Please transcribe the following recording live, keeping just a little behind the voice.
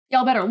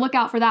Y'all better look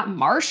out for that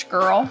marsh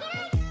girl.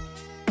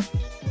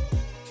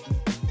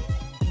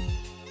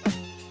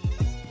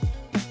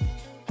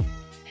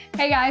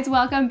 Hey guys,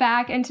 welcome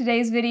back. In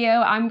today's video,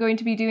 I'm going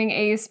to be doing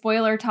a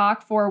spoiler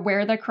talk for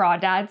Where the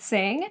Crawdads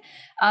Sing.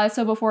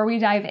 So before we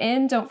dive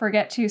in, don't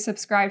forget to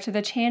subscribe to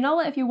the channel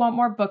if you want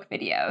more book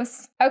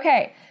videos.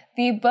 Okay,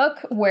 the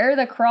book Where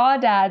the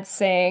Crawdads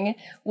Sing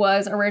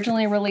was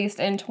originally released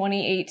in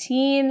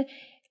 2018,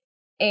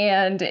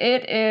 and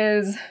it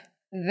is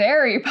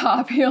very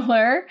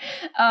popular.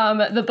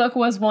 The book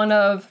was one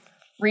of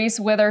Reese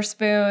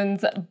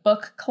Witherspoon's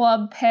book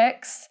club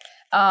picks.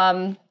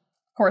 Of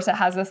course, it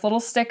has this little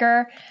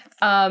sticker.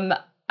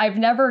 I've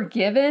never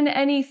given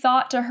any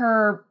thought to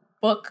her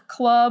book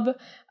club,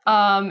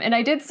 and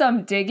I did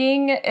some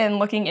digging and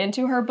looking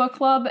into her book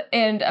club,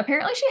 and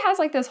apparently she has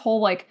like this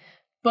whole like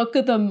book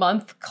of the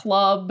month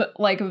club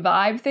like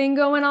vibe thing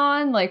going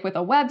on, like with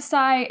a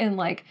website and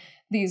like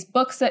these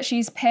books that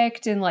she's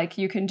picked, and like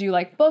you can do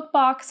like book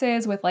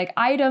boxes with like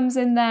items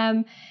in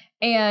them.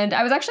 And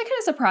I was actually kind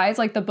of surprised,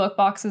 like the book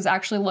boxes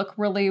actually look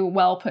really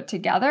well put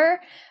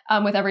together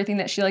with everything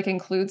that she like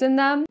includes in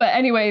them. But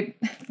anyway,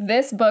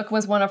 this book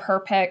was one of her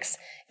picks.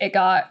 It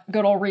got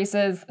good old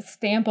Reese's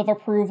stamp of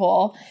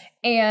approval.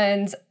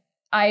 And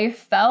I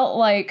felt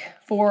like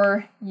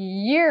for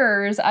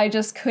years, I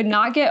just could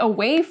not get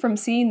away from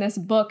seeing this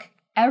book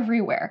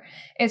everywhere.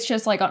 It's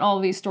just like on all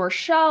of these store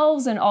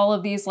shelves and all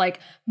of these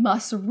like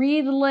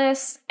must-read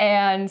lists.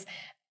 And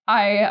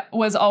I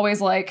was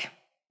always like,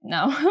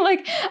 no,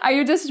 like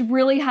I didn't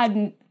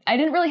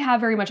really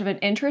have very much of an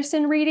interest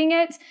in reading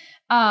it.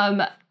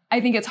 I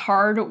think it's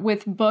hard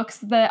with books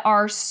that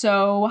are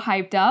so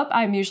hyped up.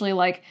 I'm usually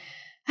like,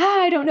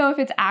 I don't know if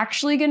it's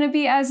actually going to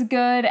be as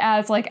good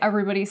as like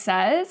everybody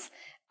says.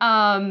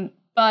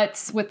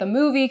 But with the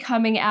movie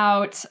coming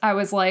out, I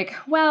was like,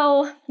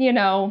 well, you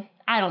know,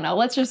 I don't know,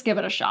 let's just give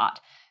it a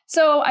shot.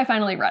 So I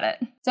finally read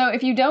it. So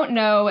if you don't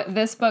know,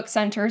 this book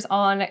centers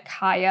on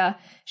Kaya.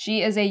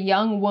 She is a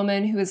young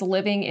woman who is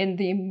living in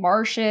the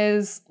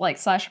marshes, like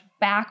slash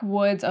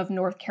backwoods of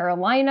North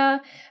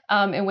Carolina.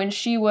 And when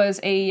she was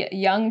a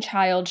young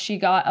child, she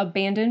got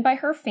abandoned by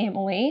her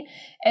family.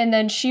 And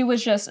then she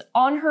was just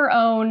on her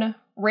own,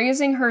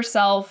 raising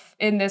herself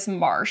in this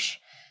marsh.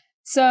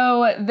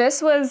 So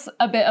this was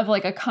a bit of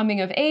like a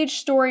coming of age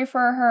story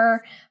for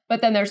her. But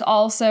then there's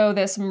also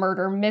this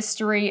murder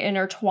mystery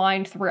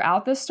intertwined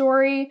throughout the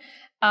story.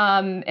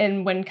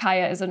 And when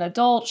Kaya is an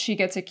adult, she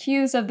gets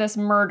accused of this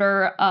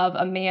murder of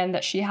a man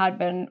that she had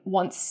been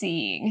once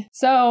seeing.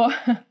 So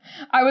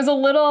I was a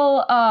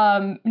little,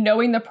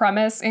 knowing the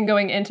premise and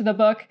going into the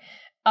book,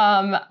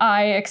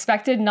 I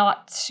expected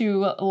not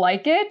to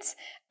like it.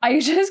 I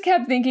just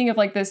kept thinking of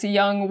like this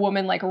young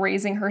woman like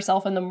raising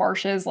herself in the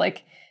marshes,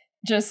 like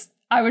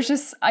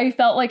I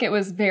felt like it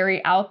was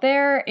very out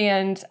there,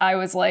 and I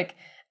was like,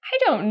 I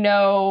don't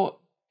know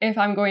if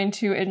I'm going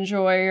to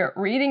enjoy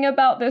reading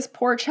about this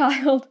poor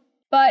child.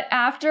 But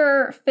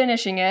after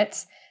finishing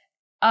it,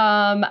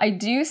 I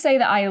do say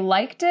that I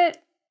liked it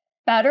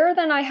better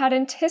than I had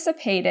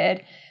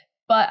anticipated,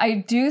 but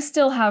I do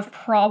still have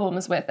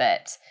problems with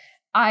it.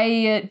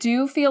 I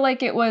do feel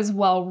like it was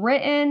well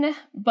written,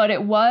 but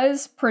it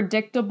was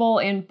predictable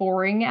and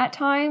boring at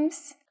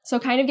times. So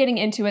kind of getting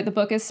into it, the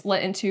book is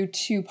split into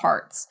two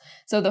parts.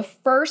 So the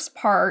first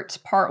part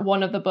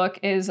one of the book,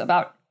 is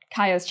about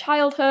Kaya's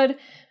childhood.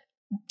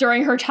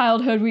 During her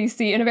childhood, we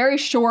see, in a very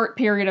short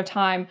period of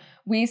time,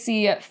 we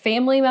see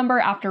family member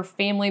after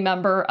family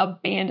member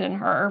abandon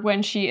her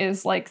when she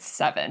is like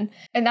 7.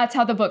 And that's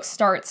how the book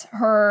starts.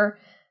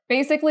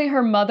 Basically,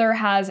 her mother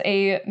has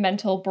a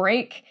mental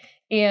break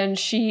and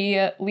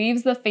she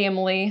leaves the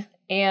family.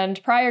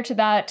 And prior to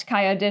that,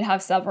 Kaya did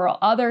have several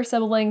other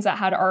siblings that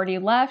had already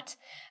left.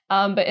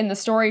 But in the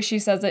story, she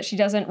says that she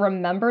doesn't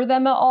remember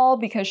them at all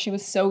because she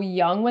was so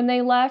young when they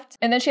left.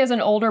 And then she has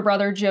an older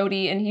brother,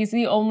 Jody, and he's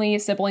the only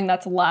sibling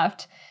that's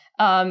left.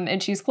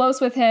 And she's close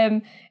with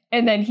him.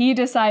 And then he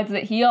decides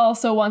that he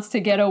also wants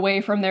to get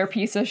away from their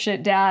piece of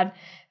shit dad.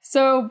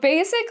 So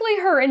basically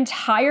her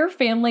entire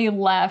family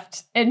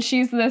left, and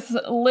she's this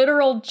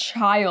literal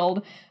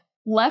child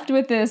left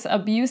with this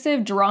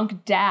abusive,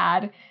 drunk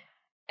dad.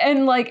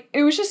 And like,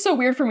 it was just so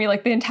weird for me,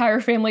 like the entire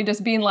family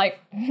just being like,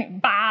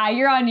 bye,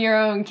 you're on your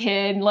own,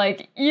 kid.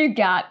 Like, you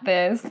got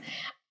this.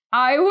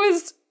 I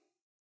was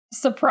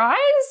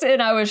surprised and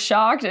I was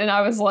shocked and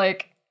I was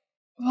like,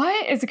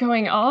 what is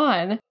going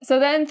on? So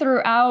then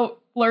throughout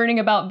learning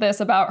about this,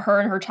 about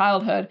her and her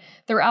childhood,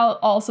 throughout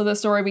also the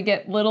story, we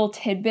get little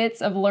tidbits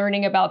of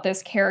learning about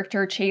this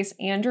character, Chase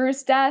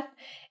Andrews' death.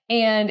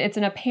 And it's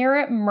an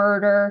apparent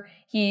murder.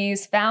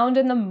 He's found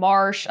in the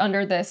marsh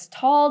under this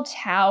tall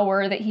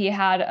tower that he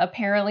had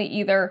apparently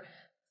either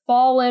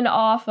fallen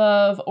off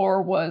of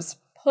or was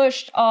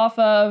pushed off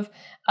of.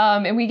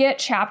 And we get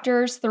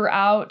chapters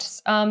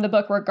throughout the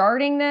book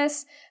regarding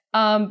this,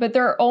 but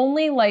they're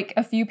only like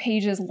a few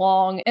pages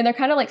long, and they're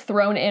kind of like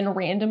thrown in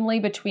randomly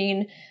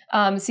between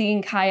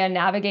seeing Kaya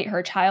navigate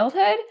her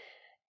childhood.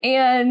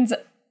 And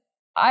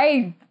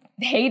I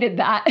hated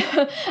that.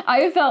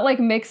 I felt like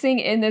mixing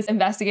in this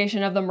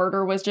investigation of the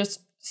murder was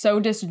just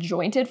so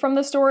disjointed from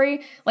the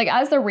story. Like,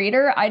 as the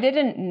reader, I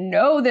didn't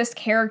know this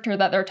character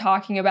that they're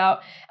talking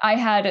about. I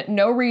had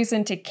no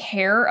reason to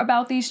care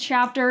about these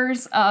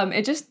chapters.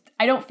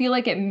 I don't feel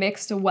like it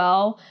mixed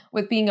well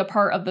with being a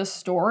part of the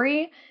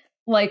story.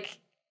 Like,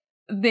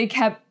 they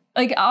kept,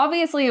 like,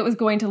 obviously it was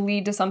going to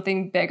lead to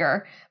something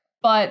bigger,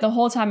 but the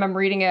whole time I'm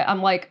reading it,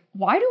 I'm like,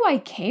 why do I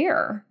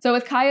care? So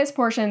with Kaya's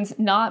portions,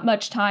 not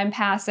much time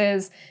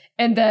passes,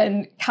 and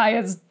then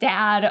Kaya's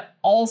dad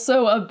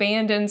also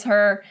abandons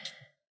her,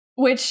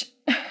 which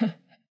he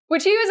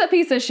was a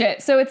piece of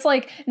shit. So it's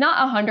like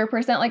not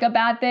 100% like a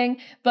bad thing,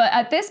 but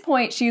at this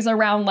point she's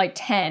around like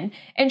 10,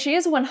 and she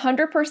is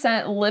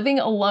 100% living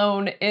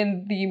alone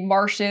in the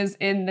marshes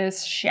in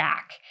this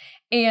shack.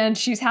 And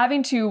she's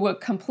having to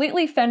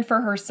completely fend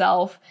for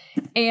herself.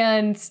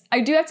 And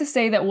I do have to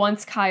say that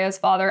once Kaya's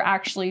father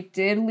actually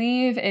did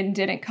leave and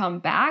didn't come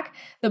back,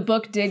 the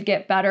book did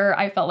get better.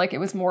 I felt like it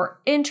was more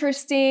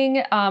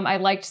interesting. I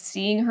liked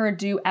seeing her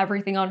do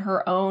everything on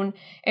her own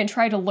and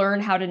try to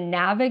learn how to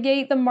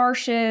navigate the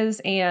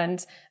marshes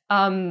and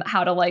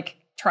how to like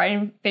try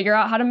and figure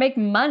out how to make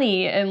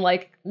money and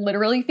like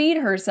literally feed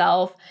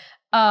herself.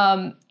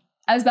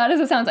 As bad as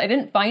it sounds, I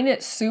didn't find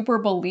it super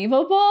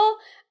believable.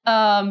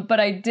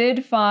 But I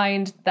did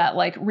find that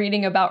like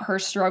reading about her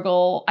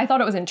struggle, I thought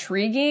it was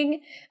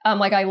intriguing.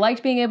 Like I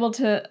liked being able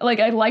to, like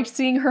I liked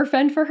seeing her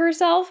fend for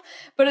herself,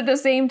 but at the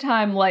same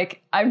time,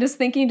 like I'm just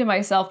thinking to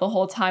myself the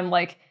whole time,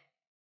 like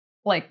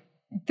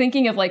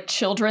thinking of like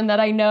children that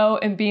I know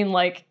and being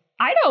like,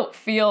 I don't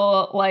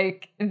feel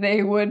like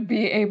they would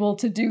be able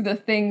to do the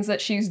things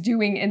that she's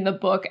doing in the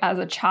book as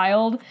a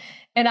child.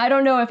 And I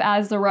don't know if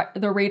as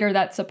the reader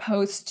that's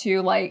supposed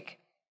to like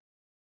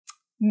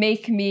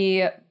make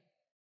me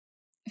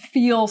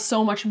feel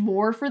so much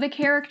more for the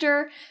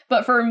character,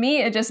 but for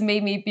me it just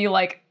made me be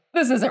like,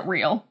 this isn't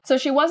real. So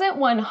she wasn't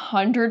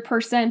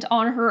 100%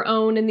 on her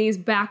own in these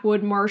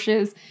backwood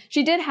marshes.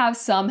 She did have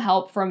some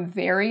help from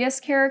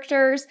various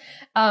characters.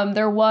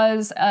 There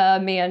was a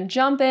man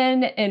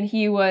Jumpin', and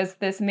he was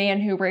this man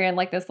who ran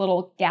like this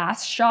little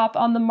gas shop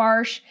on the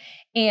marsh.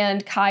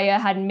 And Kaya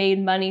had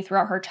made money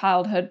throughout her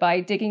childhood by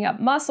digging up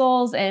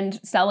mussels and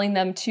selling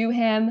them to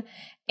him.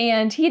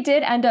 And he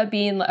did end up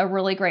being a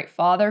really great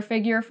father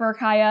figure for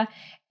Kaya.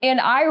 And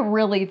I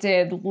really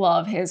did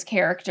love his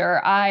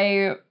character.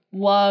 I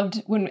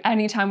loved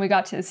anytime we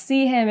got to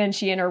see him and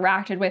she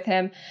interacted with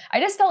him. I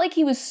just felt like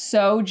he was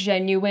so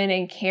genuine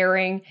and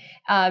caring.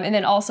 And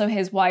then also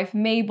his wife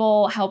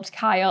Mabel helped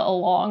Kaya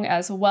along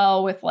as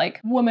well with like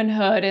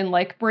womanhood and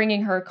like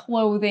bringing her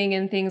clothing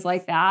and things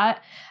like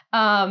that.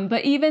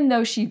 But even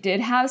though she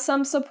did have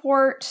some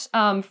support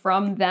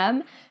from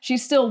them, she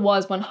still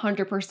was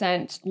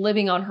 100%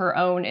 living on her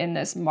own in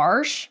this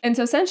marsh. And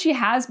so since she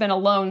has been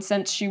alone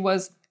since she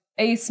was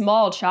a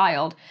small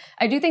child,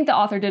 I do think the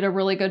author did a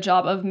really good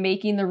job of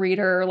making the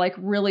reader like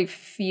really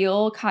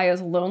feel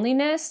Kaya's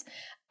loneliness.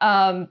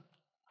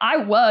 I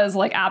was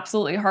like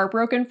absolutely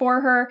heartbroken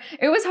for her.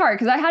 It was hard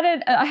because I had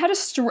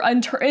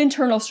an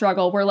internal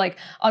struggle where like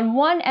on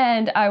one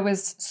end I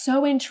was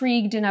so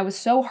intrigued and I was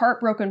so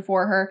heartbroken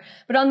for her,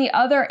 but on the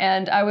other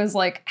end I was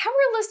like, how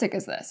realistic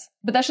is this?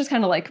 But that's just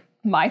kind of like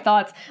my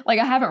thoughts. Like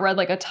I haven't read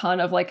like a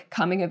ton of like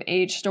coming of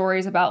age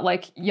stories about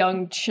like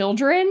young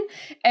children,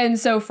 and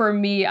so for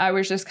me I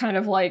was just kind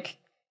of like,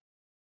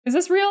 is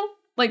this real?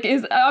 Like,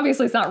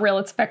 obviously it's not real,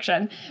 it's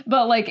fiction,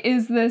 but like,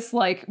 is this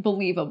like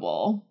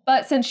believable?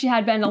 But since she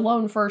had been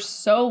alone for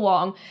so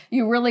long,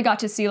 you really got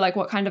to see like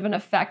what kind of an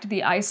effect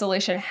the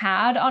isolation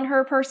had on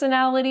her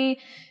personality.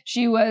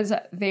 She was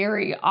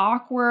very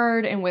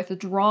awkward and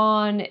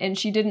withdrawn, and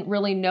she didn't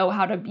really know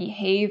how to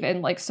behave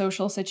in like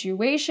social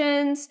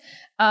situations.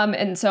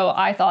 And so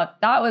I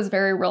thought that was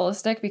very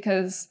realistic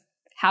because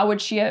how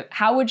would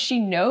she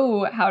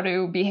know how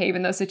to behave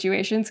in those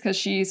situations? Because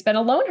she's been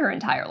alone her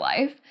entire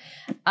life.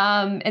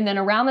 And then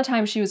around the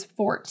time she was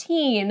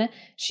 14,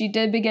 she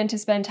did begin to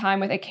spend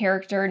time with a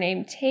character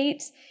named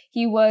Tate.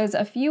 He was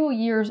a few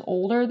years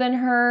older than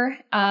her.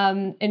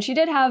 And she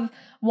did have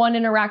one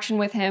interaction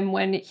with him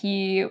when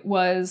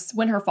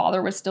her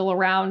father was still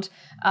around.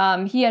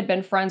 He had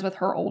been friends with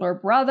her older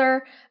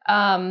brother,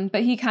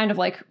 but he kind of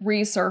like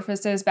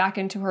resurfaces back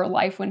into her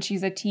life when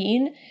she's a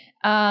teen.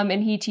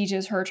 And he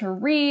teaches her to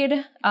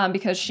read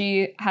because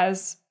she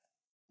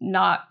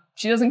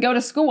doesn't go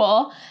to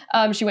school.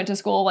 She went to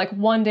school like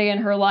one day in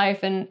her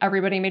life and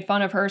everybody made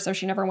fun of her, so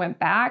she never went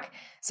back.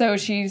 So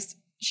she's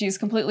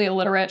completely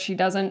illiterate. She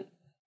doesn't,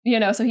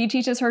 so he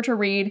teaches her to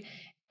read,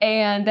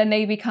 and then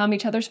they become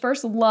each other's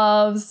first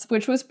loves,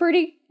 which was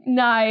pretty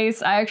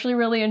nice. I actually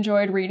really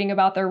enjoyed reading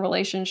about their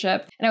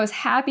relationship, and I was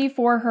happy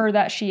for her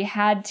that she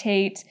had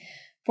Tate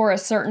for a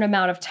certain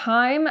amount of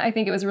time. I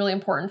think it was really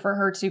important for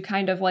her to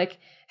kind of like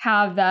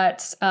have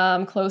that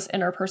close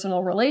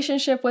interpersonal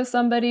relationship with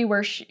somebody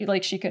where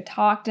she could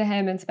talk to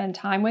him and spend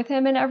time with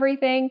him and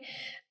everything.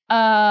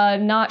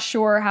 Not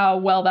sure how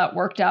well that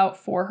worked out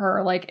for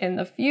her like in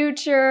the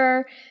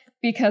future,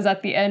 because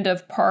at the end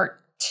of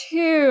part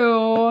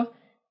 2,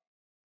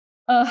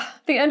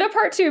 The end of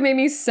part 2 made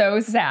me so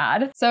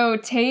sad. So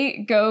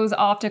Tate goes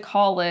off to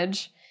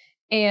college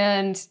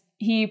and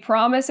he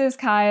promises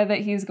Kaya that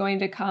he's going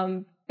to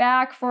come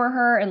back for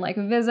her and like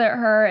visit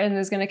her and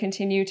is going to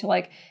continue to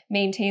like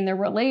maintain the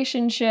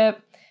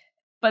relationship.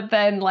 But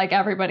then like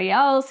everybody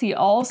else, he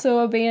also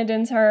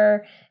abandons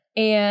her.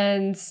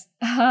 And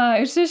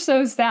it's just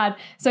so sad.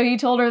 So he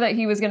told her that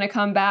he was going to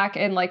come back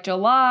in like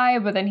July,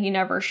 but then he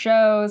never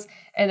shows.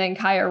 And then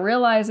Kaya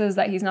realizes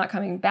that he's not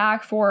coming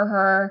back for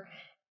her.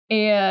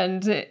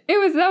 And that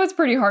was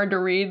pretty hard to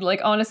read.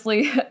 Like,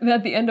 honestly,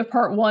 at the end of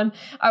part 1,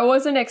 I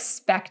wasn't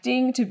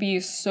expecting to be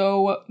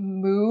so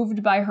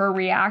moved by her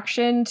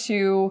reaction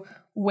to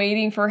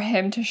waiting for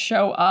him to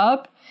show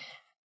up.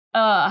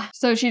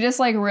 So she just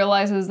like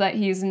realizes that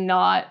he's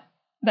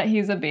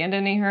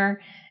abandoning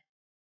her.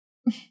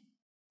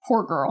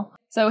 Poor girl.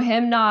 So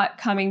him not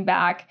coming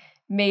back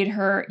made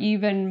her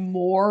even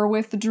more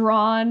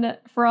withdrawn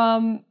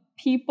from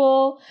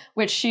people,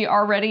 which she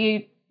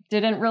already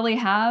didn't really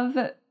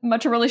have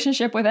much a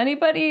relationship with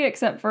anybody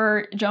except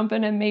for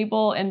Jumpin' and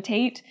Mabel and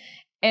Tate.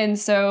 And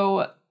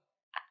so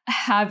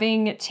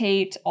having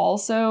Tate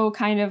also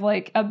kind of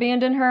like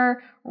abandon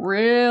her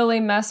really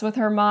messed with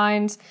her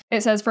mind.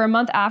 It says, for a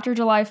month after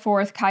July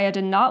 4th, Kaya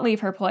did not leave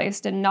her place,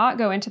 did not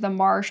go into the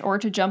marsh or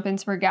to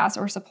Jumpin's for gas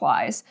or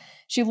supplies.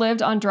 She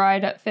lived on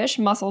dried fish,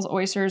 mussels,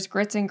 oysters,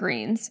 grits, and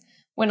greens.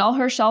 When all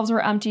her shelves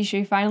were empty,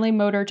 she finally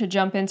motored to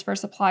Jumpin's for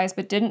supplies,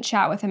 but didn't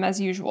chat with him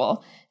as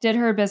usual, did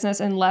her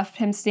business and left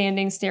him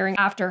standing staring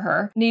after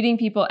her. Needing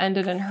people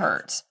ended in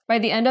hurt. By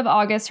the end of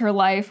August, her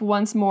life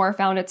once more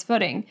found its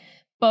footing.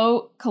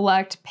 Boat,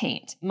 collect,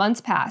 paint. Months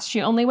passed.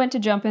 She only went to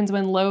Jumpin's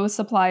when low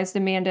supplies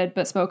demanded,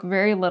 but spoke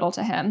very little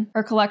to him.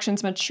 Her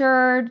collections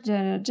matured,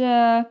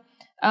 but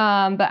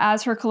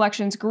as her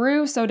collections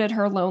grew, so did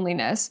her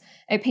loneliness.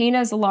 A pain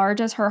as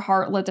large as her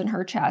heart lived in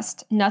her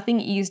chest. Nothing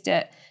eased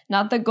it.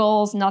 Not the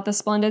gulls, not the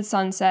splendid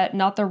sunset,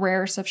 not the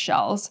rarest of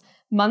shells.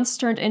 Months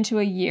turned into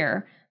a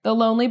year. The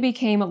lonely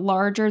became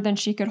larger than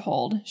she could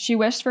hold. She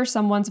wished for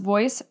someone's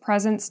voice,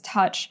 presence,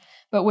 touch,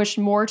 but wished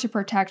more to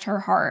protect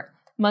her heart.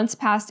 Months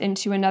passed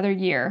into another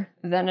year,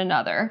 then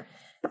another.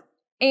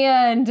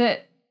 And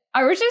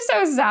I was just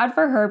so sad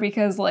for her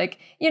because, like,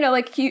 you know,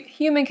 like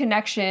human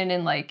connection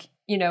and like,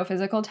 you know,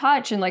 physical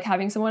touch and like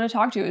having someone to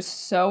talk to is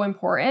so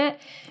important.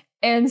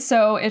 And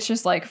so it's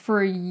just like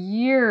for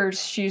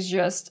years, she's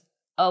just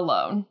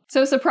alone.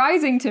 So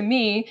surprising to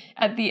me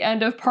at the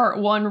end of part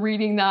 1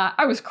 reading that,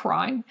 I was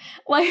crying.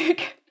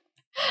 Like,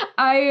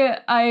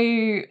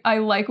 I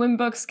like when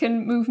books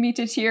can move me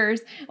to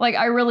tears. Like,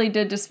 I really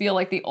did just feel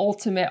like the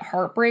ultimate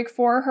heartbreak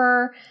for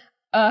her.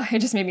 It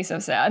just made me so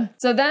sad.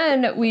 So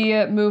then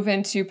we move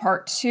into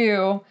part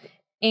 2,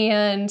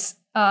 and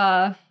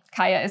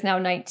Kaya is now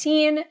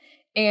 19,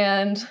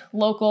 and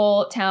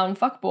local town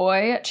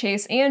fuckboy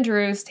Chase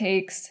Andrews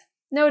takes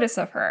notice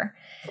of her.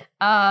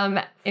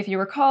 If you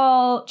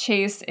recall,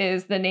 Chase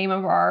is the name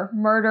of our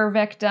murder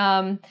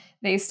victim.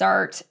 They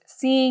start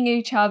seeing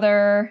each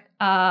other,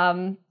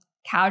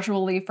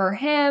 casually for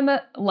him,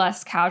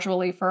 less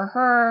casually for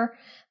her.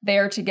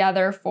 They're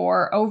together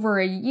for over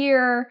a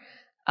year.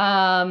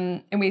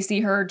 And we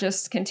see her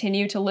just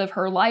continue to live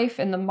her life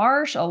in the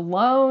marsh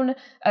alone,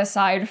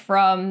 aside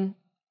from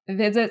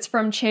visits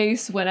from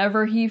Chase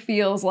whenever he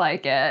feels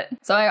like it.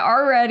 So I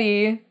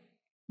already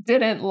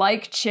didn't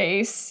like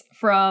Chase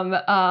from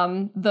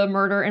the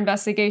murder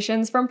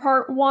investigations from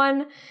part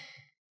 1.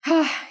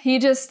 He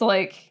just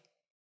like,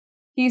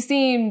 he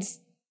seemed,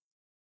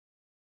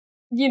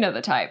 you know,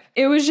 the type.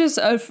 It was just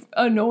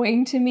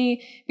annoying to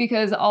me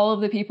because all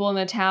of the people in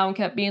the town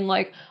kept being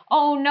like,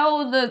 oh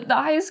no, the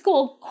high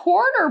school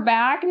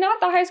quarterback, not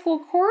the high school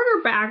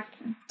quarterback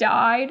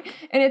died.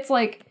 And it's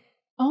like,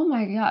 oh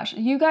my gosh,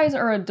 you guys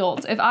are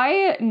adults. If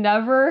I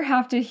never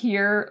have to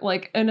hear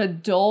like an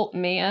adult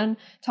man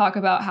talk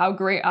about how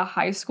great a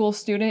high school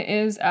student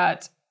is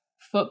at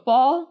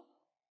football,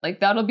 like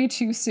that'll be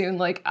too soon.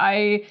 Like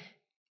I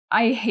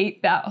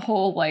hate that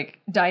whole like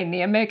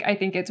dynamic. I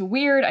think it's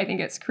weird. I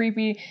think it's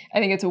creepy. I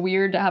think it's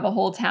weird to have a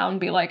whole town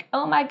be like,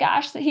 oh my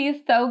gosh, he's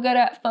so good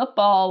at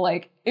football.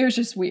 Like it was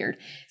just weird.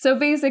 So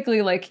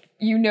basically like,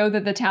 you know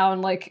that the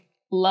town like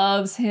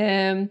loves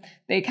him.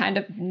 They kind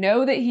of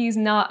know that he's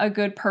not a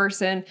good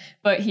person,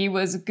 but he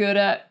was good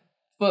at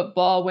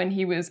football when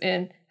he was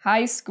in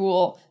high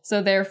school.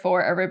 So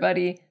therefore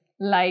everybody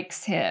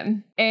likes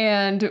him.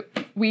 And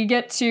we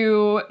get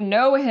to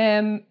know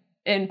him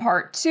in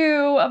part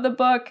 2 of the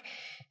book,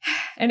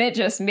 and it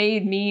just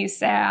made me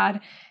sad.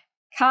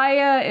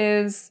 Kaya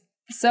is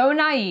so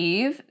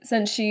naive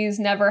since she's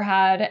never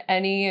had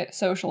any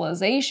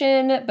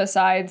socialization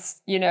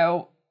besides, you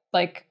know,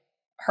 like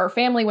her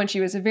family when she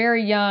was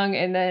very young,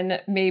 and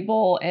then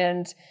Mabel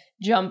and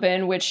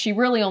Jumpin', which she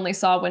really only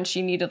saw when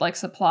she needed like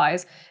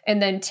supplies,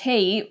 and then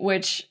Tate,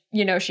 which,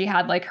 you know, she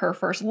had like her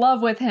first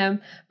love with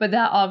him, but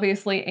that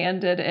obviously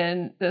ended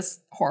in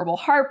this horrible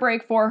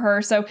heartbreak for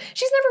her. So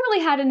she's never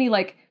really had any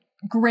like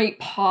great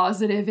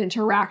positive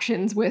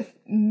interactions with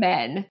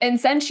men. And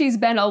since she's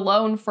been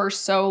alone for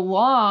so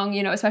long,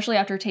 you know, especially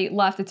after Tate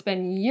left, it's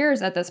been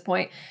years at this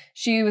point,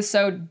 she was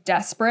so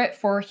desperate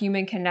for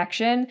human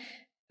connection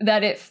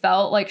that it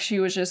felt like she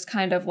was just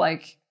kind of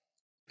like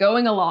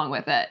going along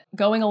with it,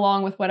 going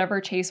along with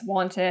whatever Chase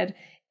wanted.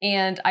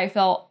 And I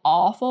felt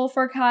awful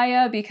for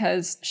Kaya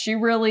because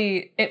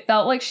it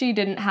felt like she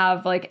didn't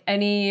have like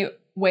any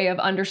way of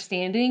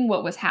understanding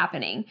what was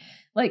happening.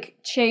 Like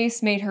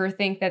Chase made her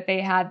think that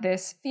they had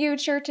this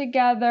future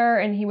together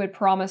and he would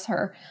promise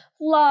her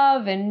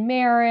love and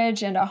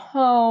marriage and a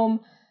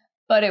home.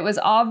 But it was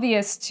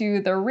obvious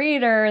to the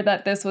reader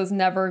that this was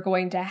never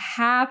going to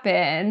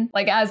happen.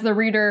 Like as the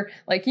reader,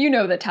 like, you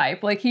know the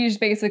type, like he's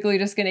basically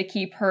just going to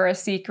keep her a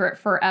secret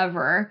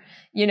forever.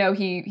 You know,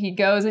 he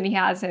goes and he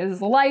has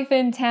his life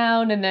in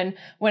town, and then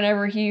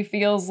whenever he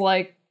feels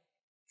like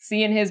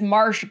seeing his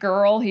marsh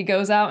girl, he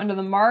goes out into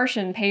the marsh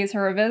and pays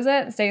her a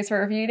visit, stays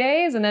for a few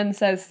days, and then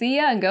says see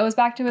ya and goes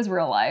back to his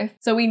real life.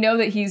 So we know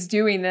that he's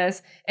doing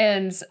this,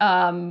 and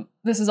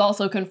this is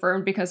also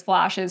confirmed because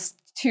Flash is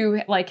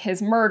to like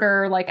his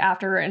murder, like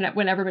after and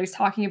when everybody's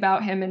talking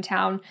about him in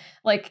town,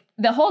 like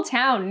the whole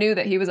town knew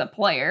that he was a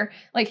player.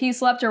 Like he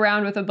slept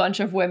around with a bunch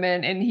of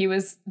women, and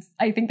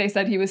I think they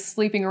said he was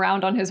sleeping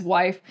around on his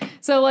wife.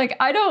 So like,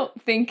 I don't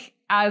think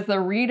as the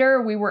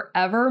reader we were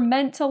ever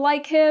meant to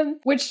like him,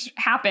 which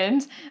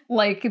happened.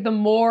 Like the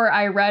more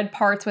I read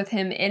parts with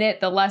him in it,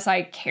 the less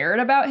I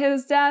cared about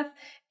his death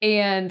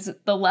and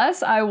the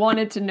less I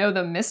wanted to know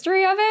the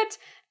mystery of it.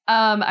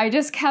 I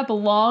just kept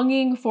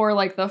longing for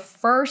like the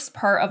first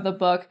part of the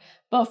book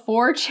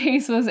before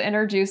Chase was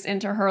introduced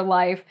into her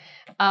life.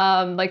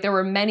 Like there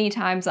were many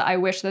times that I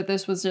wish that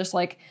this was just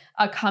like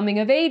a coming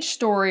of age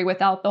story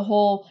without the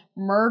whole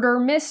murder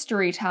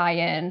mystery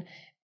tie-in.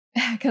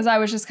 Because I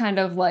was just kind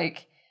of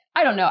like,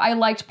 I don't know, I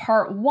liked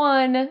part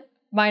 1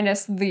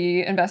 minus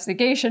the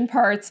investigation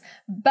parts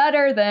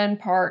better than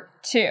part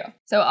 2.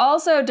 So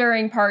also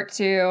during part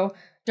 2,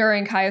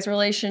 during Kaya's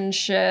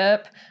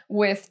relationship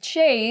with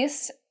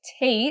Chase,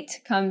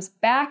 Tate comes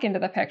back into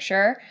the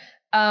picture.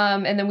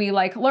 And then we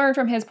like learn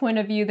from his point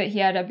of view that he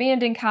had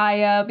abandoned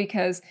Kaya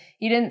because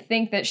he didn't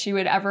think that she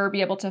would ever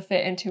be able to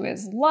fit into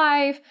his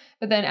life.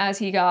 But then as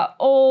he got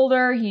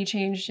older, he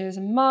changed his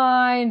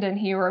mind and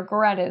he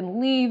regretted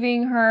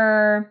leaving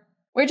her,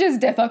 which is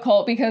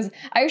difficult because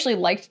I actually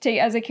liked Tate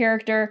as a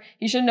character.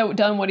 He shouldn't have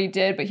done what he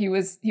did, but he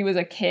was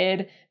a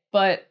kid,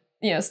 but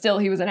you know, still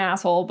he was an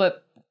asshole,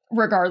 but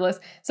regardless.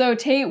 So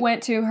Tate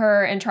went to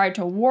her and tried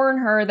to warn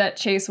her that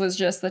Chase was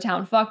just the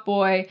town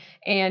fuckboy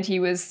and he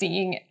was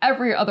seeing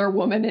every other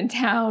woman in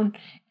town.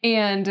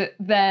 And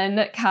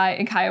then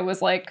Kaya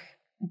was like,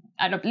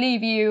 I don't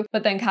believe you.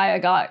 But then Kaya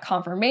got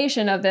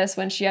confirmation of this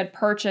when she had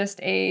purchased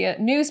a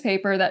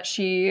newspaper that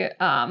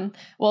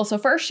so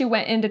first she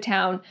went into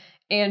town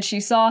and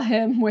she saw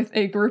him with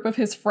a group of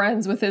his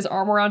friends with his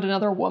arm around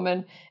another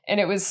woman.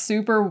 And it was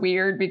super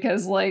weird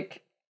because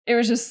like, it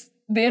was just,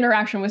 the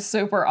interaction was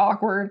super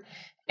awkward,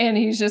 and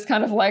he's just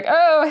kind of like,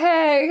 oh,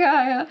 hey,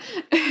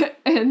 Kaya.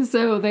 And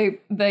so they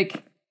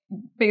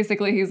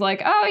basically he's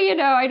like, oh, you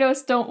know, I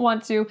just don't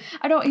want to,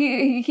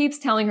 he keeps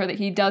telling her that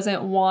he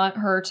doesn't want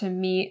her to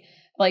meet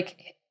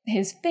like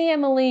his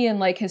family and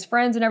like his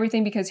friends and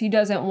everything because he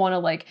doesn't want to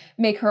like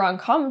make her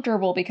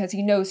uncomfortable because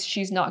he knows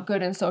she's not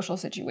good in social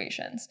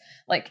situations.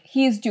 Like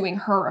he's doing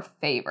her a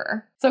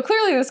favor. So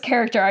clearly this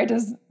character, I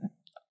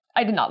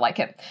did not like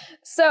him.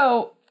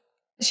 So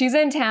she's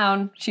in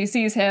town, she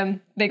sees him,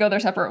 they go their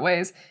separate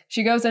ways.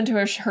 She goes into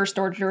her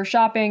store to do her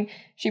shopping.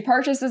 She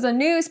purchases a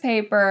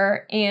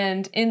newspaper,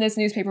 and in this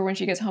newspaper, when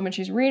she gets home and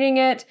she's reading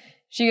it,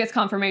 she gets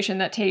confirmation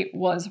that Tate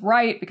was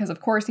right, because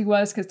of course he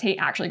was, because Tate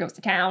actually goes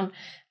to town.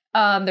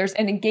 There's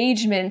an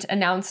engagement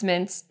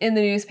announcement in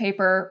the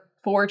newspaper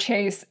for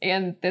Chase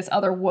and this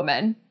other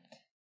woman.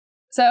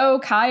 So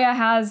Kaya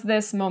has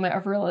this moment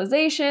of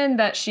realization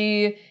that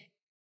she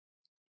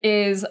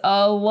is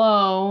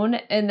alone,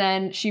 and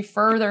then she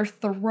further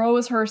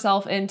throws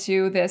herself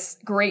into this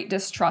great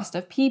distrust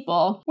of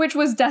people, which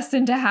was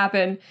destined to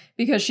happen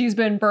because she's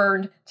been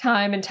burned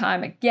time and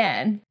time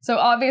again. So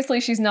obviously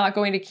she's not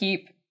going to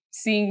keep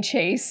seeing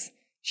Chase.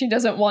 She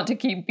doesn't want to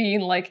keep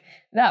being like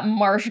that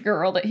marsh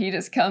girl that he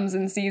just comes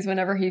and sees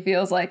whenever he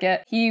feels like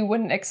it. He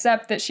wouldn't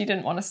accept that she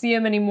didn't want to see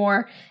him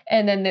anymore,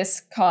 and then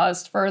this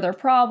caused further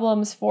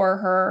problems for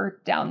her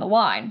down the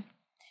line.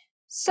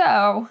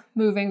 So,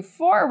 moving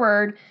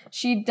forward,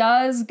 she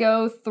does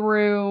go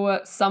through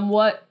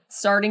somewhat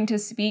starting to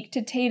speak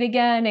to Tate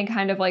again and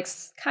kind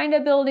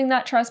of building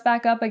that trust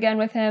back up again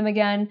with him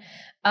again.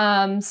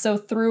 So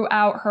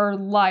throughout her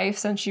life,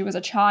 since she was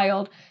a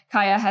child,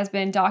 Kaya has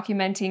been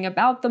documenting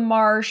about the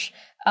marsh.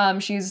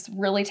 She's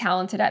really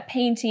talented at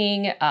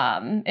painting,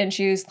 and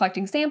she's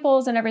collecting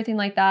samples and everything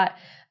like that.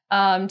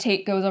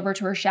 Tate goes over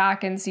to her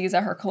shack and sees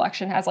that her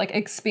collection has like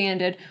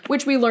expanded,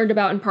 which we learned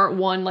about in part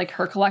 1, like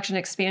her collection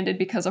expanded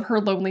because of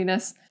her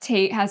loneliness.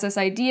 Tate has this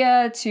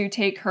idea to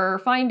take her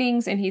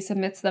findings and he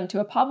submits them to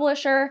a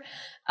publisher.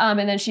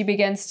 And then she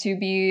begins to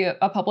be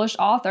a published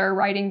author,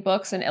 writing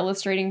books and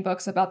illustrating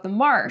books about the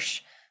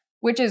marsh,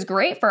 which is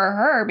great for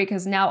her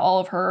because now all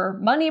of her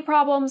money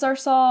problems are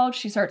solved.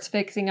 She starts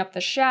fixing up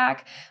the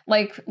shack.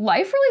 Like,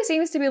 life really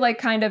seems to be like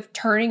kind of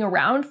turning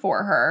around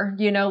for her,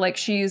 you know, like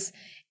she's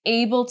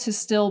able to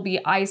still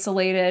be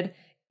isolated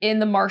in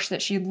the marsh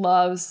that she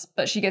loves,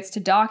 but she gets to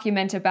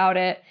document about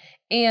it.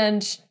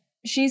 And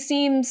she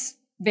seems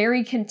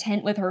very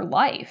content with her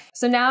life.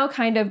 So now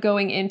kind of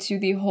going into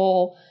the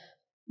whole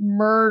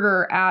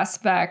murder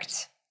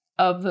aspect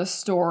of the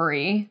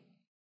story.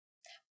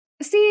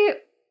 See,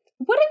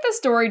 wouldn't the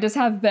story just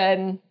have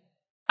been,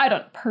 I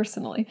don't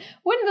personally,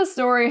 wouldn't the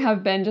story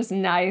have been just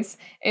nice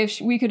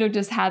if we could have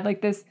just had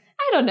like this,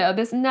 I don't know,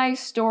 this nice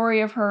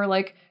story of her,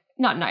 like,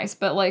 not nice,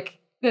 but like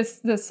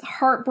this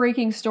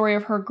heartbreaking story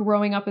of her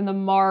growing up in the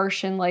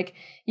marsh and like,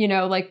 you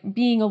know, like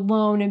being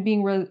alone and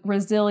being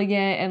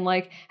resilient and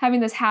like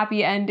having this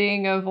happy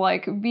ending of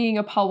like being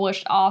a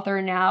published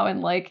author now and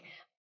like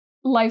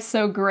life's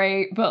so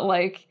great, but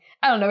like,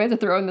 I don't know, we have to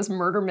throw in this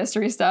murder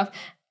mystery stuff.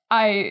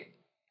 I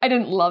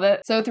didn't love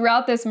it. So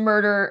throughout this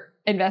murder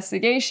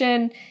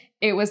investigation,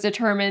 it was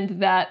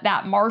determined that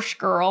that marsh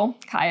girl,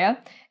 Kaya,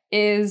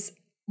 is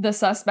the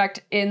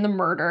suspect in the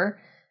murder.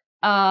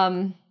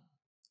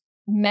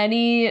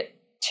 Many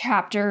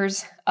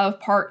chapters of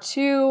part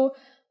 2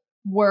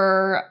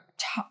 were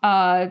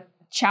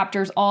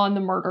chapters on the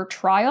murder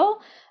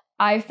trial.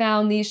 I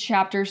found these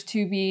chapters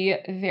to be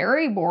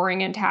very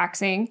boring and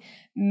taxing.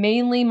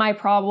 Mainly my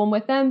problem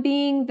with them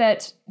being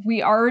that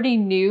we already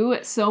knew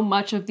so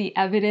much of the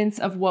evidence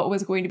of what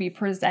was going to be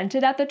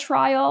presented at the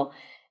trial.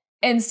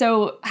 And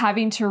so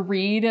having to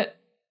read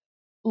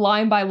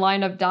line by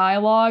line of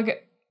dialogue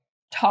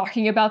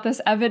talking about this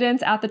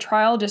evidence at the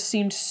trial just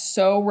seemed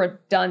so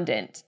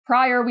redundant.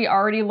 Prior, we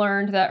already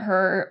learned that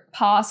her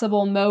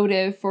possible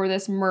motive for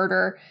this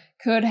murder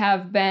could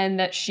have been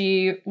that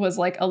she was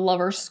like a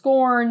lover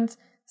scorned,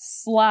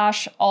 /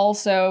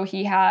 also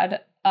he had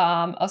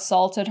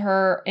assaulted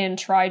her and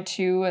tried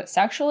to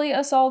sexually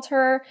assault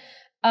her.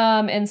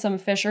 And some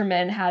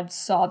fishermen had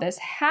saw this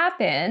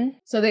happen.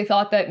 So they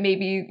thought that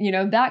maybe, you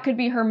know, that could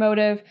be her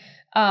motive.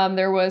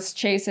 There was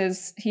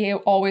Chase's, he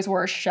always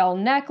wore a shell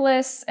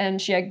necklace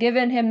and she had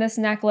given him this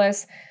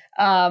necklace.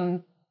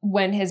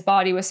 When his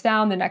body was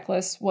found, the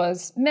necklace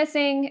was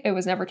missing. It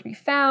was never to be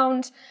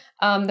found.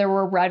 There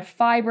were red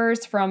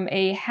fibers from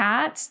a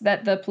hat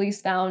that the police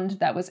found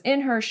that was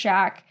in her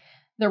shack.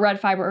 The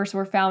red fibers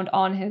were found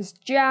on his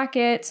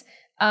jacket.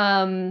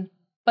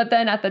 But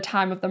then at the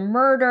time of the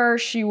murder,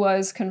 she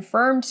was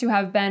confirmed to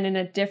have been in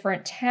a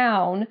different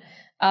town.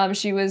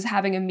 She was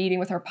having a meeting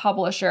with her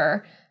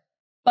publisher.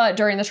 But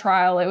during the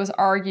trial, it was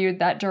argued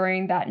that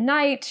during that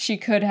night, she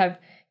could have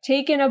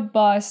taken a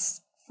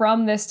bus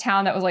from this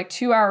town that was like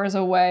 2 hours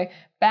away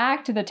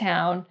back to the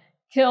town,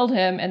 killed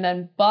him, and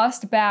then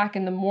bussed back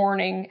in the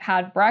morning,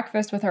 had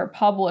breakfast with her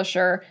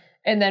publisher,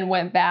 and then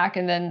went back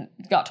and then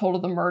got told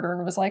of the murder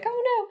and was like,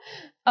 oh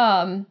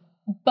no.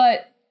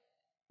 But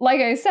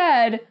like I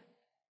said,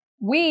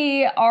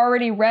 we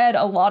already read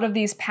a lot of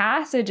these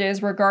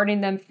passages regarding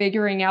them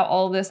figuring out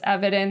all this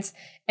evidence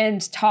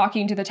and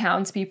talking to the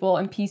townspeople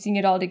and piecing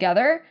it all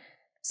together.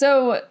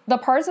 So the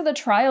parts of the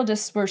trial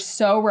just were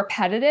so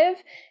repetitive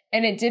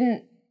and it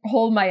didn't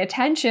hold my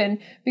attention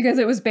because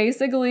it was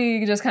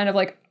basically just kind of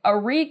like a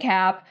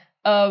recap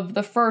of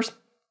the first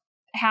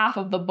half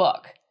of the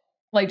book.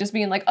 Like just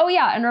being like, oh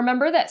yeah, and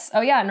remember this.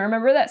 Oh yeah, and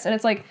remember this. And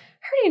it's like, I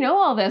already know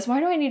all this. Why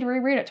do I need to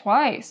reread it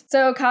twice?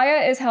 So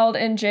Kaya is held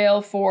in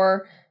jail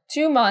for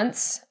 2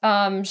 months.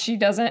 She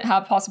doesn't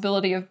have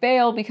possibility of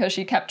bail because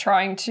she kept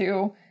trying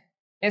to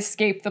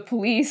escape the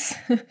police.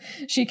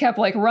 She kept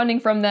like running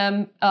from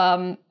them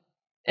and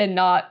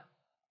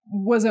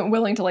wasn't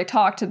willing to like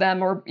talk to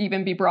them or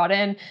even be brought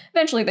in.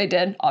 Eventually they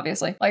did,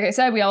 obviously. Like I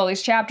said, we have all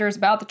these chapters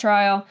about the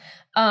trial.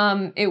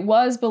 It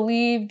was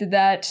believed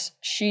that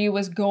she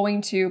was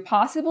going to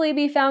possibly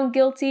be found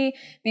guilty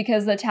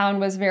because the town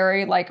was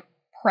very like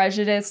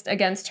prejudiced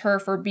against her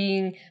for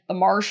being the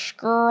marsh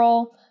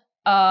girl.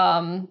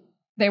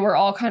 They were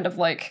all kind of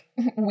like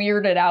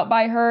weirded out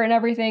by her and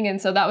everything.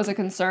 And so that was a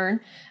concern.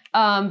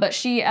 But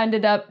she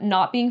ended up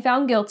not being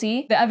found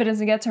guilty. The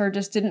evidence against her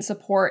just didn't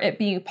support it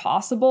being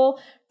possible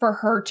for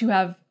her to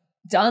have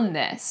done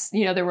this.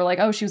 You know, they were like,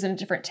 oh, she was in a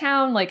different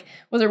town. Like,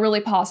 was it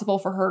really possible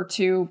for her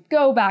to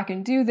go back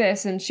and do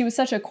this? And she was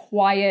such a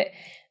quiet,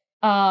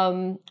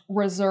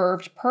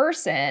 reserved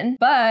person.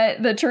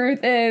 But the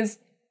truth is,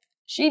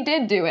 she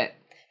did do it.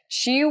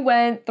 She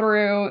went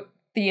through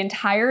the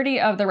entirety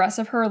of the rest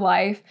of her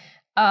life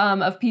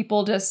of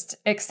people just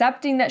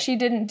accepting that she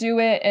didn't do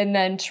it and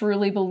then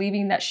truly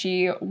believing that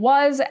she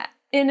was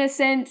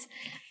innocent.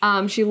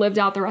 She lived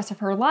out the rest of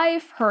her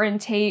life. Her and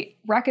Tate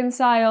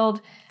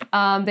reconciled.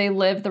 They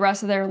lived the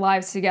rest of their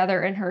lives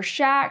together in her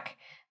shack.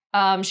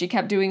 She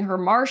kept doing her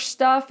marsh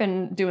stuff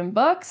and doing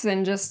books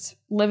and just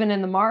living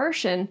in the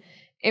marsh. And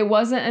it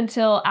wasn't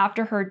until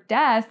after her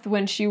death,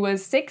 when she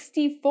was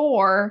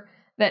 64,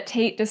 that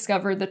Tate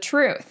discovered the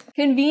truth.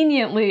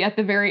 Conveniently, at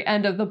the very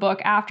end of the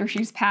book, after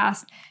she's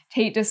passed,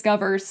 Tate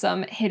discovers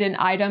some hidden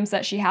items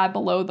that she had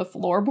below the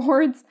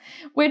floorboards,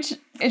 which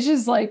is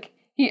just like,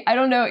 I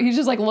don't know, he's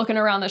just like looking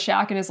around the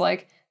shack and is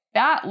like,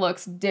 that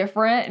looks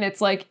different. And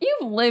it's like,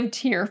 you've lived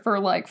here for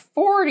like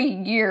 40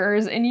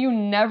 years and you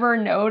never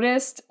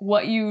noticed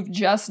what you've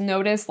just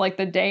noticed like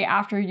the day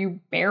after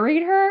you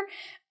buried her.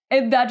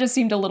 And that just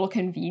seemed a little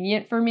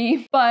convenient for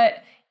me.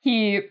 But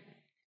he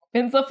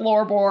opens the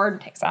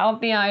floorboard, takes out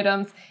the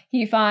items.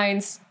 He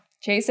finds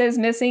Chase's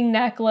missing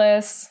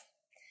necklace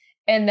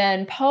and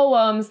then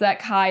poems that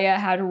Kaya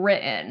had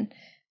written.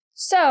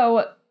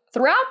 So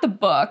throughout the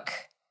book,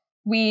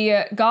 we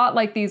got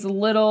like these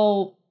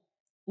little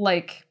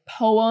like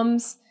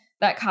poems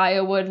that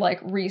Kaya would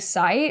like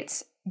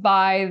recite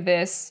by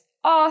this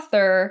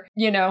author.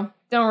 You know,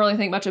 don't really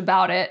think much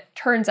about it.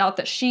 Turns out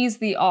that she's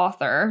the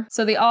author.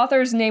 So the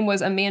author's name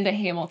was Amanda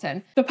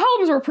Hamilton. The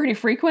poems were pretty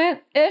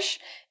frequent-ish,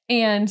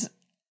 and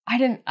I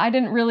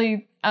didn't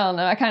really, I don't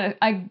know,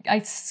 I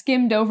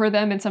skimmed over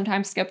them and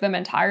sometimes skipped them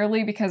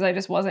entirely because I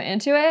just wasn't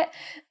into it.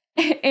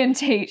 And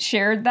Tate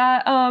shared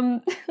that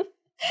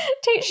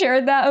Tate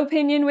shared that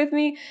opinion with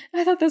me.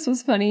 I thought this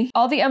was funny.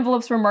 All the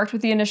envelopes were marked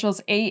with the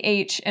initials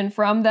AH, and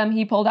from them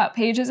he pulled out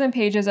pages and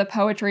pages of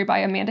poetry by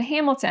Amanda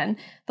Hamilton,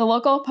 the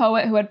local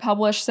poet who had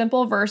published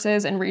simple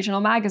verses in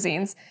regional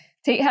magazines.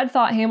 Tate had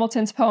thought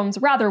Hamilton's poems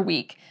rather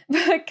weak,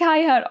 but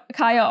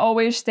Kaya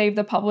always saved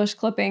the published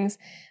clippings,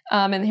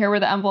 and here were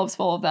the envelopes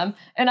full of them.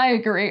 And I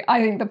agree, I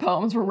think the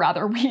poems were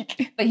rather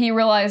weak. But he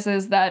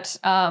realizes that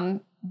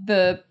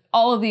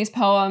all of these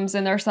poems,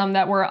 and there's some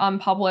that were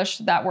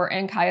unpublished that were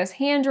in Kaya's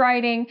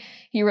handwriting.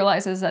 He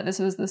realizes that this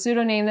was the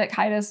pseudonym that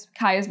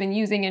Kaya's been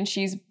using, and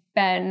she's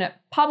been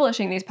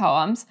publishing these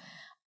poems,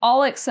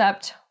 all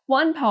except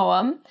one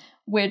poem,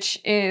 which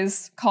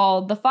is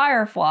called The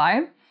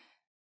Firefly,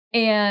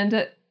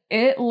 and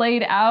it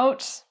laid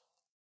out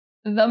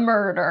the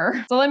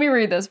murder. So let me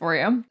read this for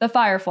you. The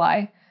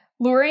Firefly.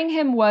 Luring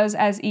him was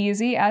as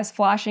easy as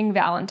flashing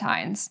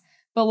valentines.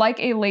 But like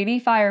a lady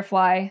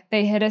firefly,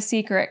 they hid a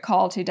secret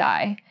call to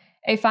die.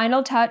 A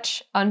final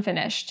touch,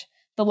 unfinished.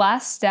 The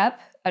last step,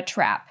 a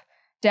trap.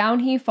 Down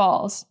he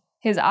falls,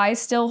 his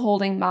eyes still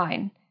holding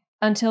mine,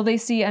 until they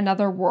see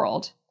another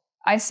world.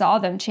 I saw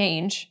them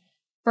change.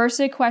 First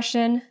a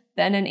question,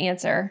 then an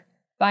answer.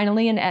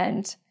 Finally an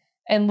end.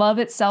 And love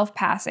itself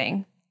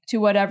passing to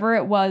whatever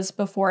it was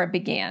before it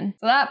began.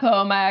 So that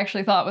poem I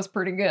actually thought was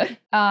pretty good.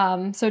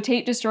 So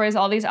Tate destroys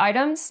all these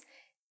items,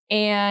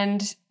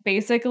 and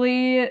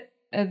basically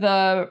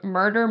the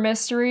murder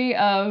mystery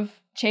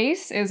of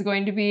Chase is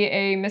going to be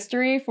a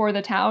mystery for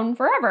the town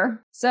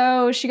forever.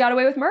 So she got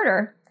away with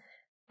murder.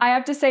 I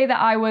have to say that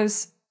I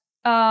was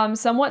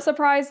somewhat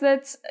surprised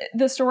that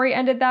the story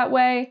ended that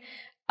way.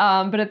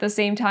 But at the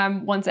same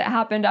time, once it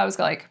happened, I was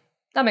like,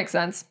 that makes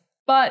sense.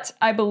 But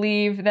I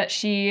believe that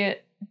she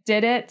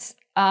did it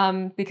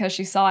because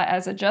she saw it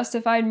as a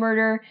justified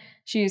murder.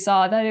 She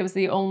saw that it was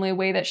the only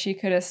way that she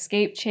could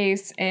escape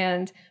Chase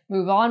and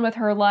move on with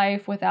her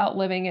life without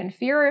living in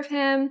fear of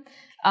him,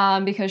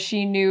 because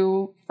she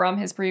knew from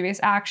his previous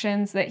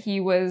actions that he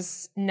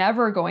was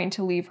never going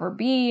to leave her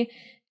be,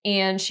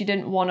 and she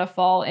didn't want to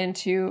fall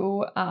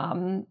into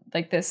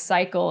like this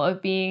cycle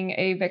of being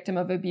a victim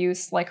of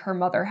abuse like her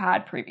mother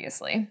had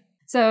previously.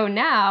 So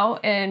now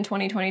in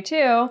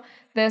 2022,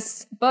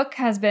 this book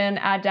has been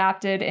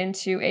adapted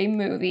into a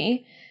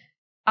movie.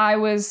 I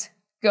was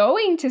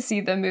going to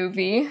see the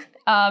movie,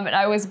 and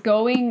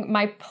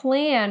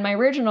my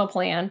original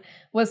plan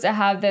was to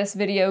have this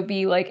video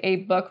be like a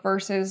book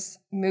versus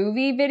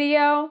movie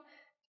video,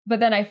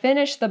 but then I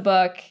finished the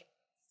book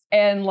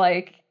and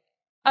like,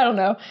 I don't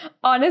know,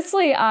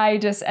 honestly, I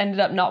just ended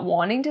up not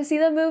wanting to see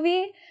the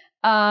movie.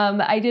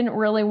 I didn't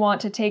really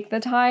want to take the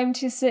time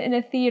to sit in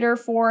a theater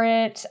for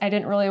it. I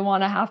didn't really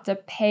want to have to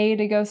pay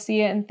to go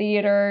see it in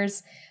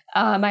theaters.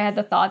 I had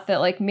the thought that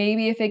like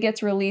maybe if it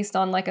gets released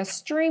on like a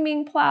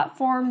streaming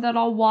platform that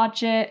I'll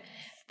watch it,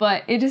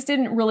 but it just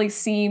didn't really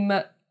seem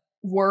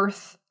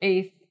worth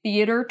a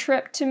theater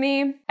trip to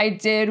me. I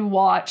did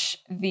watch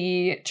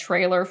the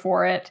trailer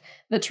for it.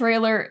 The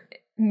trailer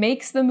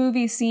makes the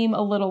movie seem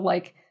a little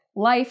like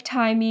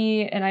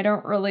Lifetime-y, and I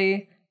don't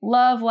really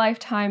love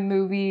Lifetime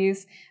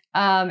movies.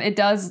 It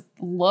does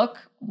look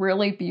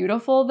really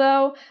beautiful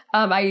though.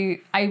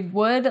 I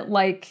would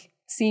like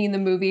seeing the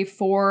movie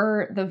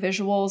for the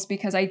visuals,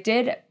 because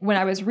when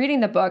I was reading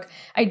the book,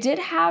 I did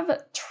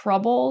have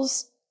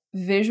troubles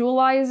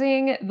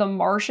visualizing the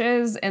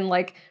marshes and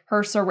like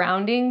her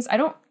surroundings. I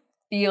don't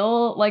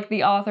feel like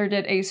the author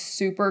did a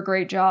super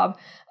great job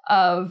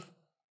of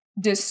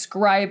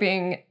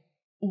describing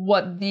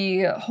what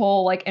the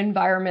whole like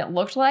environment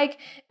looked like,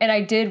 and I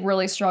did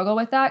really struggle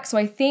with that. So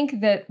I think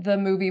that the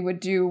movie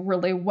would do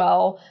really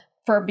well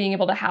for being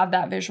able to have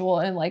that visual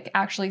and like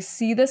actually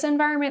see this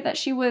environment that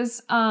she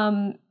was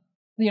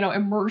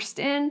immersed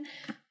in.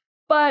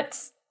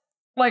 But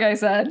like I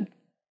said,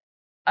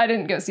 I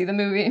didn't go see the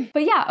movie.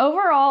 But yeah,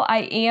 overall,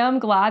 I am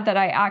glad that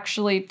I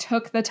actually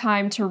took the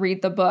time to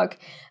read the book,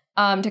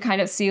 to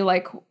kind of see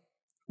like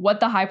what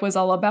the hype was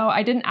all about.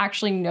 I didn't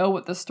actually know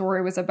what the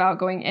story was about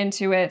going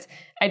into it.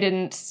 I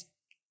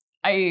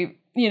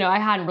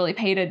hadn't really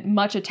paid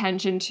much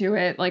attention to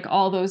it like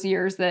all those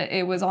years that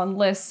it was on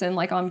lists and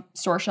like on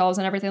store shelves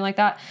and everything like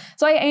that.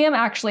 So I am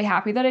actually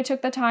happy that I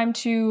took the time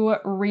to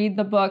read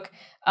the book.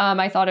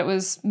 I thought it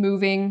was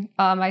moving.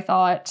 I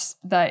thought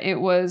that it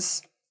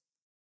was,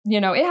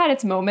 it had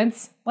its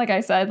moments. Like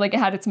I said, like it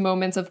had its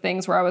moments of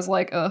things where I was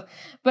like, ugh,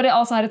 but it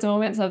also had its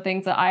moments of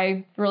things that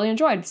I really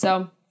enjoyed.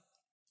 So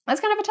that's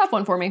kind of a tough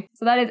one for me.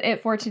 So that is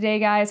it for today,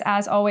 guys.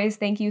 As always,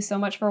 thank you so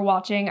much for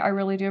watching. I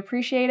really do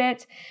appreciate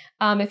it.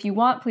 If you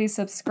want, please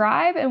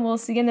subscribe and we'll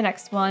see you in the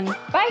next one.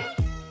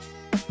 Bye.